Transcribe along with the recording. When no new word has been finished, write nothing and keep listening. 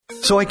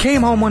So I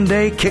came home one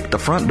day, kicked the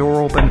front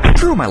door open,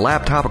 threw my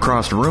laptop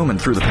across the room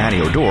and through the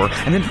patio door,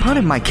 and then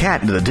punted my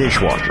cat into the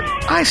dishwasher.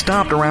 I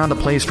stomped around the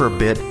place for a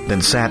bit,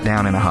 then sat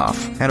down in a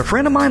huff. And a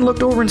friend of mine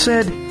looked over and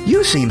said,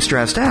 "You seem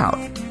stressed out."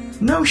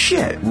 No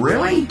shit,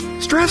 really?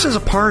 Stress is a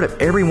part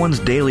of everyone's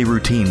daily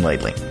routine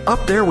lately.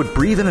 Up there with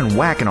breathing and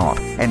whacking off,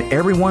 and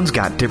everyone's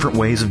got different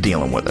ways of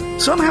dealing with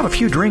it. Some have a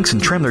few drinks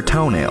and trim their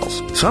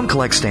toenails. Some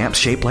collect stamps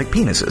shaped like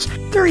penises.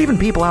 There are even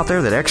people out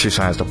there that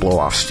exercise to blow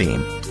off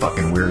steam.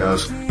 Fucking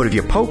weirdos. But if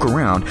you poke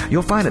around,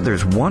 you'll find that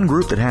there's one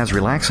group that has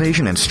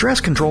relaxation and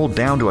stress control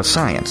down to a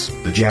science.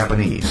 The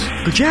Japanese.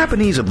 The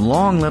Japanese have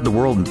long led the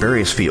world in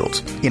various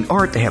fields. In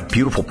art, they have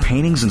beautiful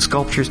paintings and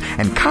sculptures,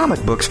 and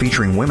comic books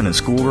featuring women in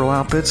schoolgirl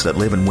outfits that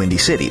live in windy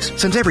cities,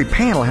 since every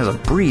panel has a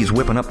breeze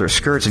whipping up their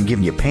skirts and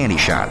giving you panty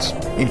shots.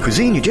 In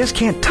cuisine, you just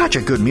can't touch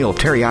a good meal of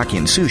teriyaki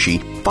and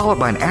sushi, followed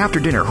by an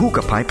after-dinner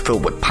hookah pipe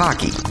filled with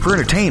Pocky. For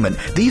entertainment,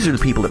 these are the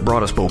people that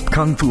brought us both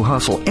Kung Fu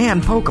Hustle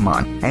and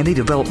Pokemon, and they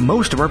developed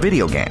most of our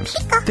video games.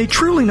 They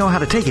truly know how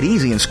to take it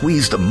easy and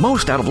squeeze the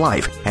most out of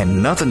life,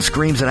 and nothing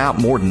screams it out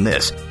more than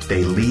this.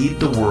 They lead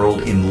the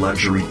world in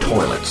luxury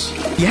toilets.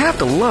 You have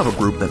to love a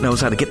group that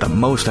knows how to get the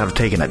most out of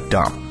taking a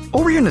dump.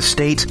 Over here in the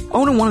States,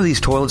 owning one of these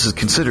toilets is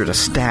considered a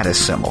status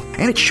symbol,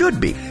 and it should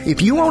be. If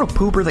you own a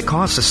pooper that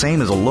costs the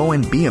same as a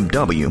low-end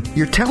BMW,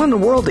 you're telling the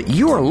world that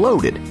you are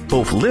loaded,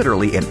 both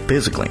literally and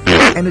physically.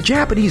 And the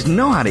Japanese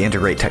know how to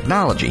integrate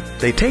technology.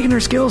 They've taken their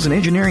skills in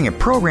engineering and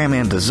program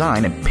and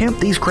design and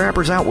pimped these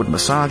crappers out with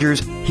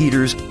massagers,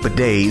 heaters,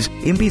 bidets,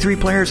 MP3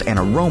 players, and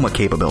aroma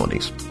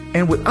capabilities.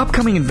 And with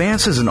upcoming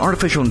advances in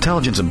artificial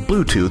intelligence and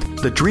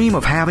Bluetooth, the dream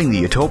of having the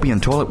utopian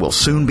toilet will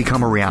soon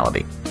become a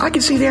reality. I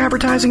can see the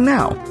advertising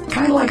now,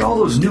 kind of like all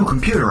those new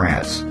computer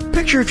ads.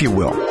 Picture if you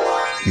will.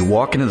 You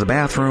walk into the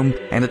bathroom,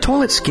 and the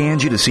toilet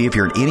scans you to see if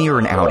you're an innie or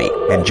an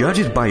outie, and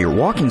judges by your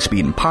walking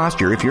speed and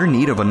posture if you're in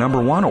need of a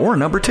number 1 or a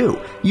number 2.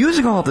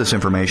 Using all of this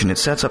information, it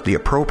sets up the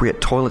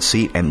appropriate toilet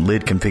seat and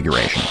lid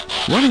configuration.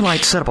 Running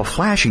lights set up a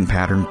flashing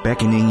pattern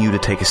beckoning you to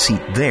take a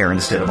seat there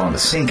instead of on the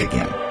sink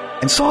again.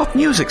 And soft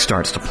music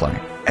starts to play.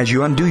 As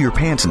you undo your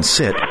pants and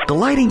sit, the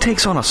lighting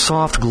takes on a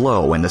soft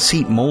glow and the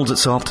seat molds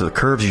itself to the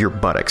curves of your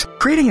buttocks,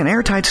 creating an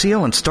airtight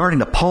seal and starting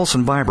to pulse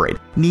and vibrate,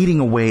 kneading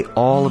away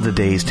all of the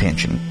day's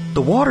tension.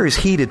 The water is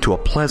heated to a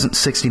pleasant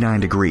 69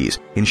 degrees,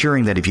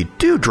 ensuring that if you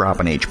do drop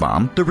an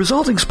H-bomb, the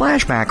resulting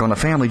splashback on the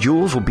family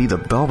jewels will be the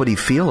velvety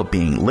feel of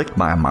being licked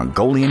by a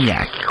Mongolian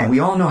yak. And we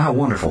all know how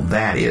wonderful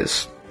that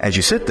is. As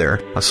you sit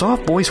there, a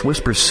soft voice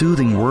whispers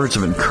soothing words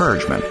of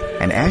encouragement,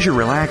 and as you're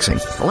relaxing,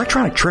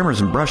 electronic trimmers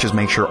and brushes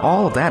make sure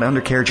all of that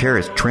undercarriage hair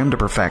is trimmed to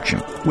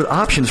perfection, with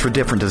options for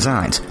different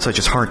designs, such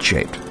as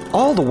heart-shaped.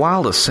 All the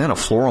while, the scent of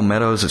floral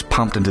meadows is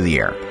pumped into the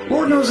air.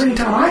 Lord knows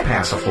anytime I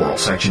pass the floral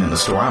section in the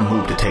store, I'm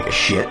moved to take a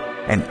shit.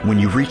 And when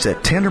you reach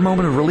that tender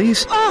moment of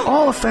release,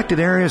 all affected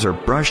areas are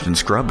brushed and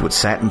scrubbed with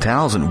satin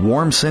towels and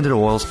warm scented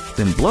oils,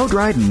 then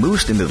blow-dried and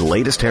moosed into the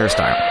latest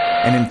hairstyle.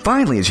 And then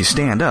finally, as you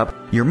stand up,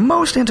 your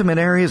most intimate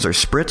areas are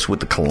spritzed with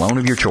the cologne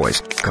of your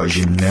choice, because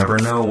you never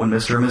know when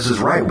Mr. and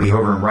Mrs. Wright will be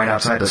hovering right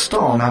outside the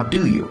stall, now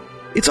do you?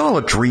 It's all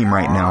a dream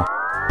right now.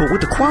 But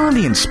with the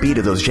quality and speed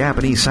of those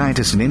Japanese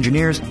scientists and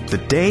engineers, the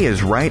day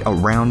is right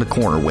around the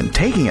corner when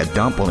taking a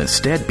dump will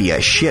instead be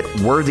a shit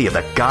worthy of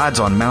the gods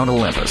on Mount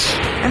Olympus.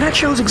 And that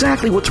shows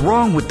exactly what's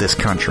wrong with this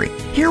country.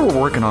 Here we're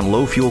working on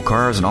low-fuel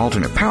cars and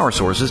alternate power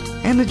sources,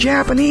 and the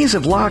Japanese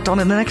have locked on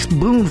the next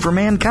boon for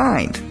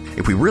mankind.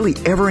 If we really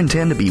ever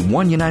intend to be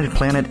one united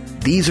planet,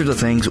 these are the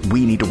things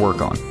we need to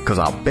work on. Because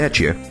I'll bet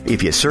you,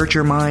 if you search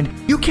your mind,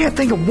 you can't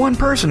think of one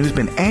person who's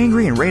been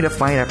angry and ready to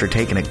fight after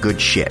taking a good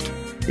shit.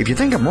 If you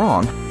think I'm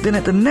wrong, then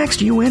at the next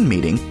UN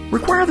meeting,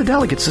 require the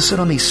delegates to sit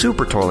on these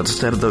super toilets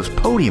instead of those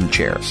podium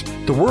chairs.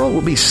 The world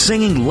will be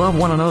singing Love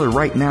One Another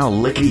right now,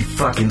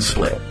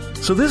 lickety-fucking-split.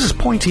 So this is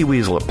Pointy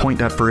Weasel at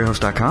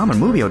point.furryhost.com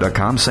and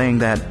Movio.com saying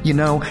that,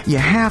 you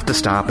have to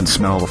stop and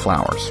smell the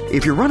flowers.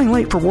 If you're running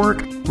late for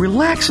work,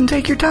 relax and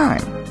take your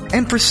time.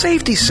 And for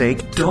safety's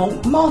sake,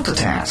 don't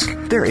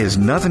multitask. There is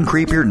nothing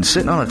creepier than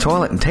sitting on a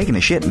toilet and taking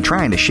a shit and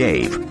trying to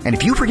shave. And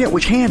if you forget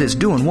which hand is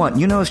doing what,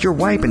 you notice you're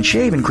wiping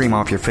shaving cream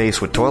off your face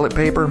with toilet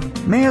paper,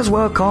 may as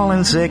well call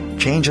in sick,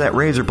 change that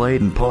razor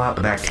blade, and pull out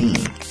the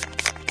Bactine.